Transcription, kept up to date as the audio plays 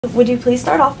Would you please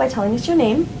start off by telling us your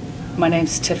name? My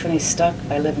name's Tiffany Stuck.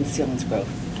 I live in Selinsgrove.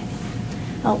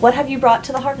 What have you brought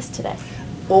to the harvest today?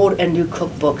 Old and new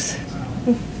cookbooks.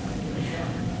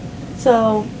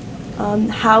 So,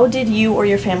 how did you or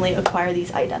your family acquire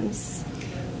these items?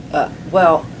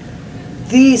 Well,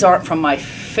 these aren't from my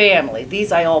family.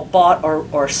 These I all bought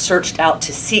or searched out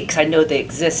to see because I know they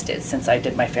existed since I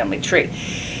did my family tree.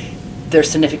 They're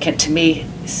significant to me,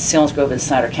 Selinsgrove and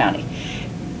Snyder County.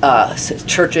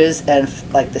 Churches and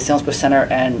like the Selinsgrove Center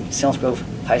and Selinsgrove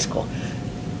High School.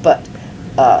 But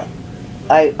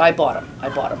I bought them. I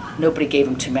bought them. Nobody gave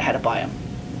them to me. I had to buy them.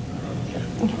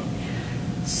 Okay.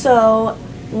 So,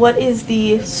 what is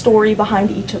the story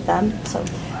behind each of them?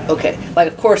 Okay, like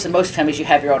of course in most families you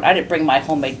have your own. I didn't bring my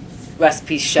homemade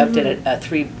recipes shoved in a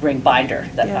 3-ring binder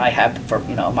that I have for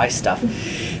my stuff.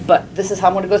 But this is how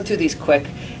I'm going to go through these quick.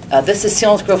 This is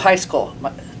Selinsgrove High School,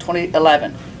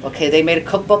 2011. Okay, they made a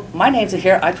cookbook. My name's in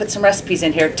here. I put some recipes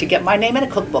in here to get my name in a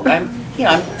cookbook. I'm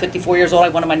 54 years old. I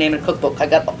wanted my name in a cookbook. I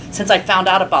got since I found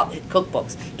out about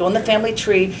cookbooks, doing the family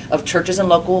tree of churches and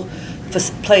local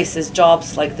places,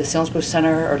 jobs like the Selinsgrove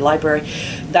Center or library.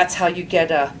 That's how you get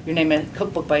your name in a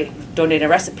cookbook, by donating a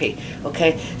recipe.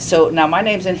 Okay, so now my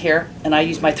name's in here, and I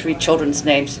use my 3 children's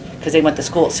names because they went to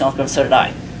school at Selinsgrove, and so did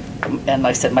I. And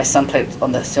like I said, my son played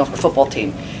on the Selinsgrove football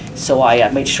team, so I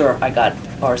made sure I got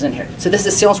ours in here. So this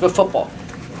is Selinsgrove football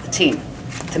team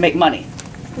to make money.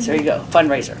 So there you go,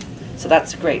 fundraiser. So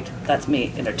that's great. That's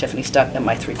me and Tiffany Stuck and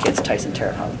my 3 kids, Tyson,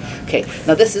 Tara, and Holly. Okay,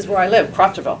 now this is where I live,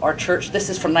 Crotzerville. Our church, this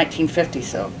is from 1950,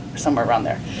 so somewhere around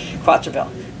there. Crotzerville.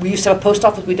 We used to have a post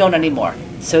office, we don't anymore.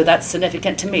 So that's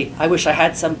significant to me. I wish I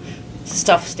had some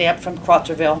stuff stamped from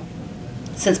Crotzerville,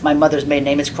 since my mother's maiden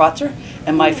name is Krotzer,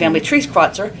 and my family tree's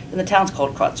Krotzer, and the town's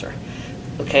called Krotzer.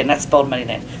 Okay, and that's spelled many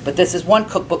names. But this is one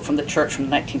cookbook from the church from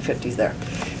the 1950s there.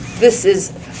 This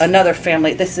is another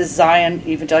family. This is Zion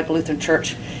Evangelical Lutheran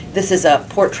Church. This is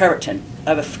Port Trevorton.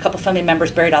 I have a couple family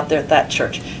members buried out there at that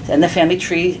church. And the family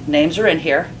tree names are in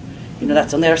here.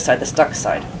 That's on the other side, the Stuck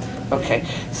side. Okay,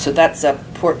 so that's a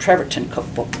Port Trevorton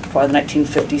cookbook, probably the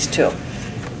 1950s too.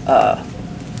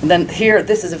 And then here,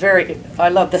 this is I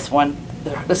love this one.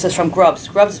 This is from Grubbs.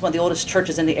 Grubbs is one of the oldest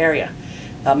churches in the area,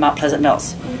 Mount Pleasant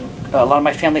Mills. A lot of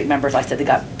my family members, like I said, they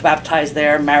got baptized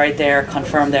there, married there,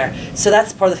 confirmed there. So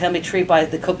that's part of the family tree by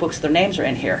the cookbooks. Their names are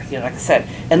in here, like I said.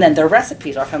 And then their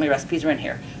recipes, our family recipes are in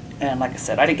here. And like I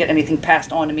said, I didn't get anything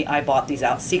passed on to me. I bought these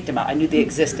out, seeked them out. I knew they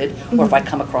existed, or if I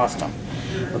come across them.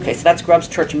 Okay, so that's Grubbs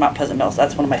Church in Mount Pleasant Mills.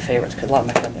 That's one of my favorites because a lot of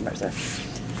my family members there.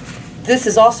 This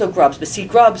is also Grubbs, but see,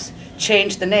 Grubbs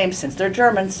changed the name since they're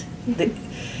Germans. They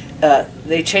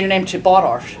changed the name to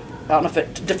Bodorf. I don't know if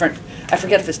it's different. I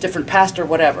forget if it's different pastor or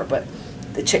whatever, but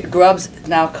the Grubbs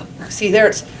now, see there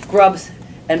it's Grubbs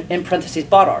and in parentheses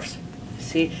Bodorfs.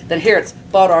 See, then here it's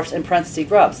Bodorfs in parentheses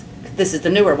Grubbs. This is the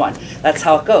newer one. That's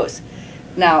how it goes.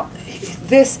 Now,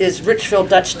 this is Richfield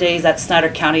Dutch Days. That's Snyder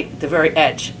County, the very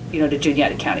edge, to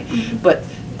Juniata County. But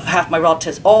half my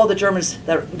relatives, all the Germans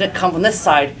that didn't come from this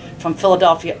side, from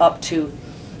Philadelphia up to,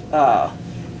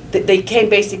 they came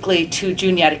basically to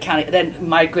Juniata County, then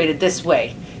migrated this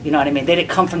way. You know what I mean? They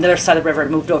didn't come from the other side of the river and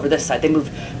moved over this side. They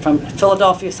moved from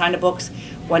Philadelphia, signed the books,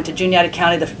 went to Juniata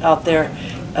County out there,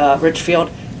 Richfield,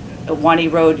 Winey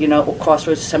Road,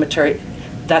 Crossroads Cemetery.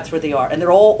 That's where they are. And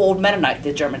they're all old Mennonite,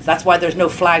 the Germans. That's why there's no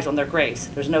flags on their graves.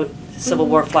 There's no Civil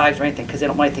War flags or anything because they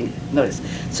don't want anything noticed.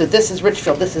 So this is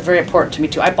Richfield. This is very important to me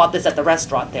too. I bought this at the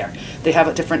restaurant there. They have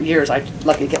it different years. I'm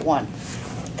lucky to get one.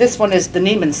 This one is the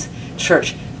Neiman's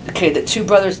Church. Okay, the 2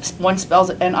 brothers, one spells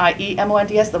it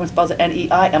N-I-E-M-O-N-D-S, the other one spells it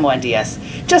N-E-I-M-O-N-D-S.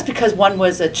 Just because one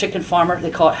was a chicken farmer,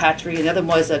 they call it hatchery, and the other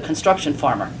one was a construction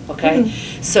farmer, okay?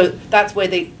 So that's why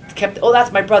they kept,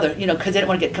 that's my brother, because they didn't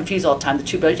want to get confused all the time, the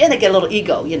 2 brothers, and they get a little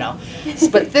ego,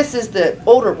 But this is the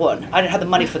older one. I didn't have the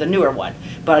money for the newer one,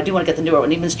 but I do want to get the newer one,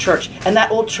 Neiman's Church. And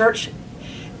that old church,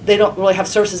 they don't really have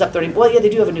services up there anymore. Well, yeah, they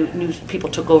do have new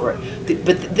people took over it.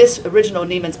 But this original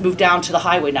Neiman's moved down to the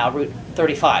highway now, Route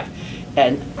 35.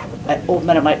 And old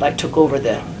Mennonite took over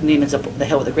the Neiman's up the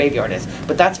hill where the graveyard is.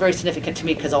 But that's very significant to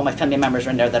me because all my family members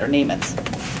are in there that are Neiman's.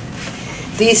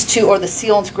 These 2 are the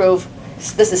Selinsgrove.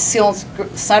 This is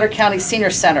Snyder County Senior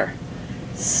Center,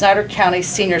 Snyder County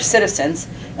Senior Citizens,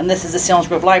 and this is the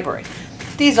Selinsgrove Library.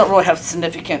 These don't really have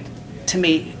significant to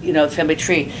me, family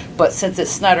tree, but since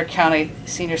it's Snyder County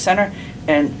Senior Center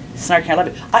and Snyder County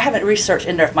Library, I haven't researched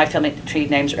in there if my family tree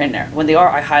names are in there. When they are,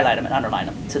 I highlight them and underline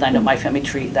them so that I know my family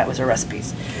tree, that was their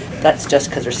recipes. That's just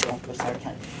because they're Selinsgrove, Snyder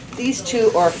County. These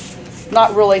 2 are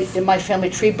not really in my family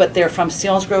tree, but they're from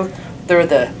Selinsgrove. They're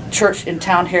the church in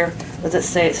town here. What does it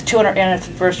say? It's a 200th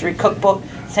anniversary cookbook,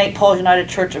 St. Paul's United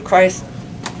Church of Christ.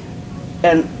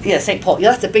 And yeah, St. Paul.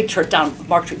 Yeah, that's a big church down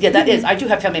Mark Street. Yeah, that is. I do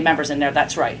have family members in there.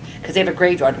 That's right, because they have a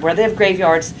graveyard. Where they have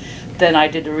graveyards, then I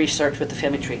did the research with the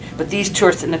family tree. But these two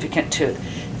are significant too.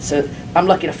 So I'm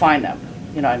lucky to find them.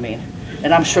 You know what I mean?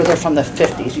 And I'm sure they're from the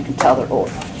 50s. You can tell they're old.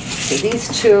 So these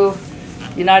two,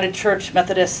 United Church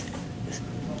Methodist,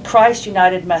 Christ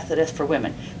United Methodist for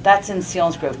women. That's in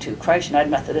Selinsgrove too. Christ United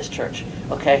Methodist Church.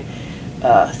 Okay.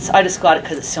 So I just got it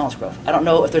because it's Selinsgrove. I don't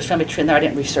know if there's family tree in there. I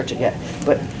didn't research it yet,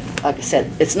 but like I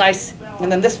said, it's nice.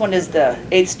 And then this one is the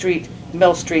 8th Street,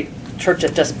 Mill Street church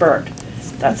that just burned.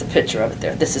 That's a picture of it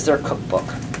there. This is their cookbook.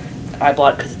 I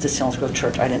bought it because it's a Selinsgrove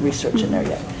church. I didn't research in there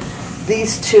yet.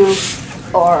 These two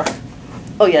are,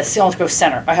 oh yeah, Selinsgrove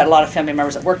Center. I had a lot of family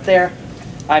members that worked there.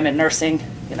 I'm in nursing,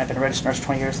 and I've been a registered nurse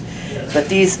 20 years. But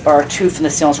these are two from the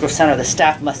Selinsgrove Center. The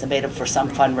staff must have made them for some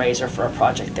fundraiser for a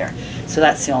project there. So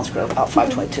that's Selinsgrove, out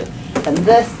 522. And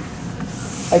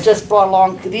this, I just brought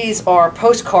along, these are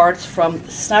postcards from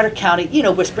Snyder County, you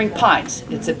know, Whispering Pines.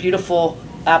 It's a beautiful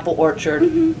apple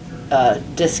orchard,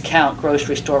 discount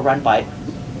grocery store run by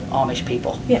Amish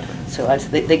people. Yeah. So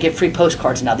they give free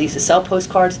postcards now. They used to sell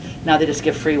postcards, now they just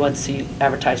give free ones so you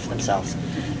advertise for themselves.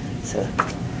 So.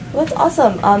 Well, that's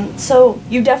awesome. So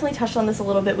you definitely touched on this a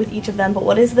little bit with each of them, but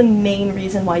what is the main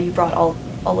reason why you brought all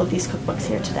of these cookbooks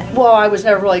here today? Well, I was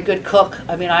never really a good cook.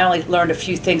 I mean, I only learned a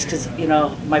few things because, you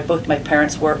know, both my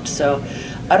parents worked, so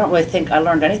I don't really think I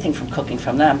learned anything from cooking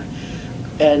from them.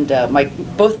 And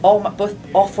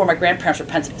all four of my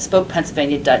grandparents spoke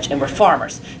Pennsylvania Dutch and were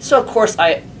farmers. So of course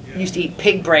I used to eat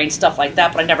pig brain, stuff like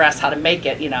that, but I never asked how to make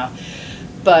it, you know.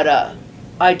 But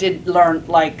I did learn,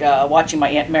 like watching my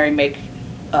Aunt Mary make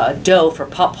dough for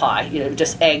pot pie, you know,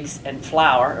 just eggs and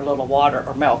flour, a little water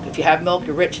or milk. If you have milk,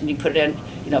 you're rich and you put it in,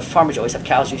 you know, farmers always have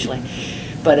cows usually.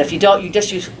 But if you don't, you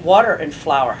just use water and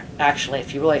flour, actually.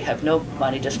 If you really have no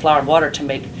money, just flour and water to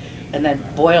make, and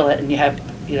then boil it and you have,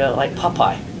 you know, like pot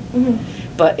pie.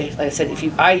 But like I said,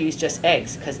 I use just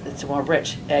eggs because it's more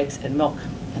rich, eggs and milk.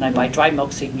 And I buy dry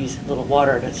milk so you can use a little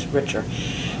water and it's richer.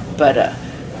 But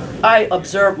I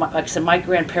observed, like I said, my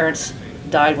grandparents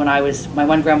died when my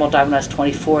one grandma died when I was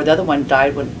 24. The other one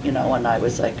died when, you know, when I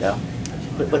was like, I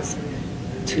don't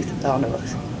know,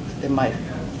 in my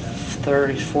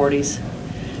 30s, 40s,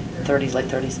 30s, late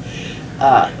 30s,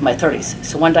 my 30s.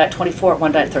 So one died at 24,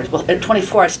 one died at 30s. Well, at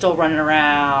 24, I was still running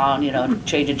around, you know,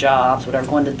 changing jobs, whatever,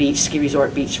 going to the beach, ski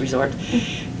resort, beach resort.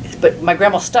 But my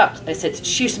grandma Stuck, I said,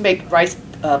 she used to make rice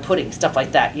pudding, stuff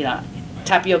like that, you know,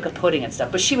 tapioca pudding and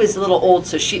stuff. But she was a little old,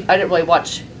 so I didn't really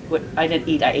watch what I didn't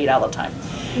eat. I ate all the time.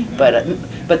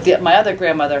 But my other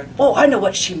grandmother, oh, I know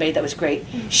what she made that was great.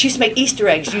 She used to make Easter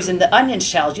eggs using the onion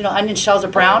shells. You know, onion shells are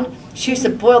brown. She used to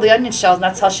boil the onion shells, and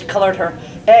that's how she colored her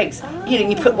eggs. You know,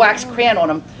 you put wax crayon on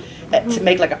them to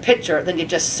make like a picture. Then you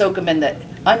just soak them in the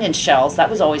onion shells. That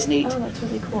was always neat. Oh, that's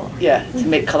really cool. Yeah, to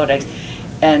make colored eggs.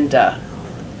 And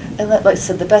like I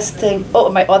said, the best thing. Oh,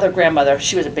 and my other grandmother,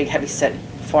 she was a big, heavy-set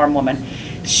farm woman.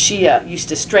 She used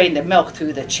to strain the milk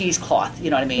through the cheesecloth, you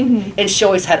know what I mean? And she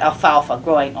always had alfalfa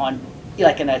growing on,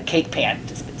 like in a cake pan,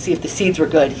 to see if the seeds were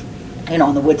good, you know,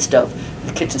 on the wood stove.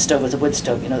 The kitchen stove was a wood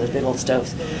stove, you know, those big old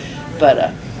stoves. But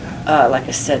like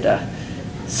I said,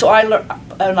 so I learned,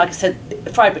 like I said,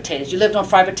 fried potatoes. You lived on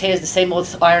fried potatoes, the same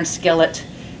old iron skillet,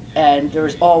 and there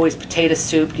was always potato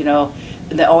soup, you know.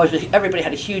 And everybody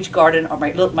had a huge garden. Or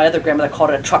my other grandmother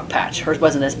called it a truck patch. Hers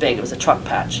wasn't as big; it was a truck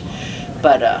patch.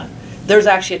 But there's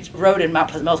actually a road in Mount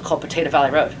Pleasant Mills called Potato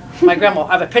Valley Road. My grandma,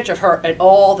 I have a picture of her and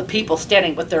all the people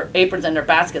standing with their aprons and their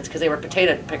baskets because they were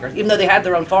potato pickers, even though they had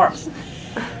their own farms.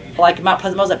 Like Mount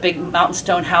Pleasant Mills, that big mountain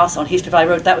stone house on Easter Valley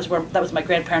Road, that was my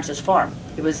grandparents' farm.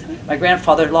 It was my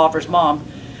grandfather, Lawver's mom.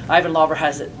 Ivan Lawver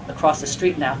has it across the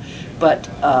street now. But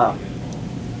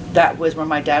that was where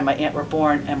my dad and my aunt were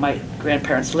born and my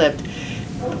grandparents lived.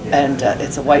 And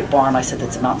it's a white barn. I said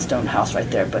it's a mountain stone house right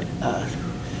there. But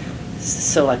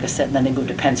so like I said, and then they moved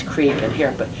to Penns Creek and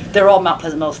here. But they're all Mount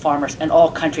Pleasant Mills farmers and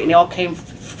all country. And they all came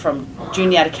from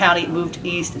Juniata County, moved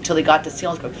east until they got to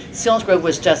Selinsgrove. Selinsgrove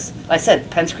was just, like I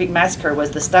said, Penns Creek Massacre was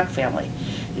the Stuck family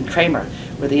in Kramer,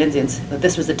 where the Indians,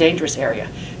 this was a dangerous area.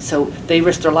 So they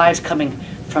risked their lives coming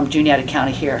from Juniata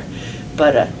County here.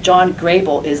 But John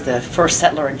Grable is the first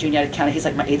settler in Juniata County. He's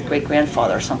like my 8th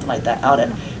great-grandfather or something like that, out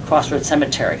at Crossroads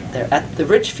Cemetery. There at the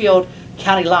Richfield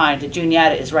County line to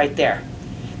Juniata is right there.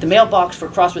 The mailbox for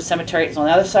Crossroads Cemetery is on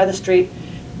the other side of the street,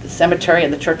 the cemetery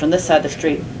and the church on this side of the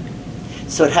street.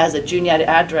 So it has a Juniata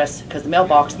address because the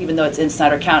mailbox, even though it's in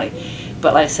Snyder County.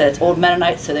 But like I said, it's old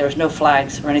Mennonite, so there was no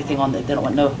flags or anything on it. They don't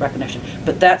want no recognition.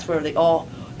 But that's where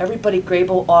everybody,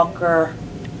 Grable, Alker,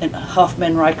 and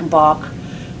Huffman, Reichenbach,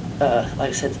 like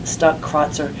I said, Stuck,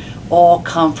 Krotzer, all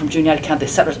come from Juniata County.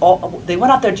 The settlers they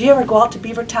went out there. Do you ever go out to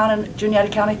Beavertown in Juniata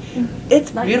County?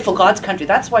 It's Nice. beautiful, God's country.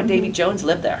 That's why Davy Jones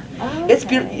lived there. Oh, It's okay.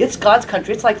 beautiful. It's God's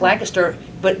country. It's like Lancaster,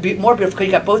 but more beautiful because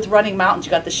you got both running mountains.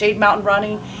 You got the Shade Mountain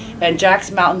running, and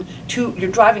Jackson Mountain. You're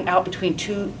driving out between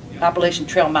two Appalachian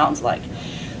Trail mountains. Like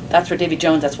that's where Davy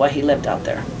Jones. That's why he lived out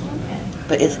there. Okay.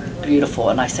 But it's beautiful,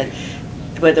 and I said,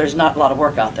 but there's not a lot of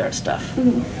work out there and stuff.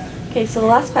 Okay, so the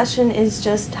last question is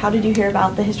just how did you hear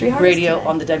about the History Harvest Radio today?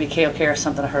 on the WKOK or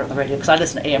something I heard on the radio because I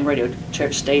listen to AM radio,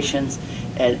 church stations,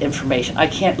 and information. I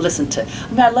can't listen to. I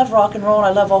mean, I love rock and roll and I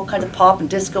love all kinds of pop and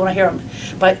disco and I hear them,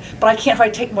 but I can't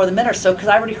probably take more than a minute or so because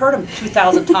I already heard them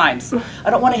 2,000 times. I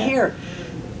don't want to hear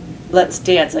Let's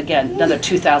Dance again another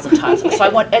 2,000 times. So I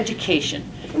want education,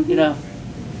 you know.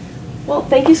 Well,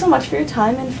 thank you so much for your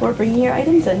time and for bringing your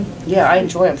items in. Yeah, I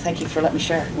enjoy them. Thank you for letting me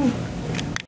share.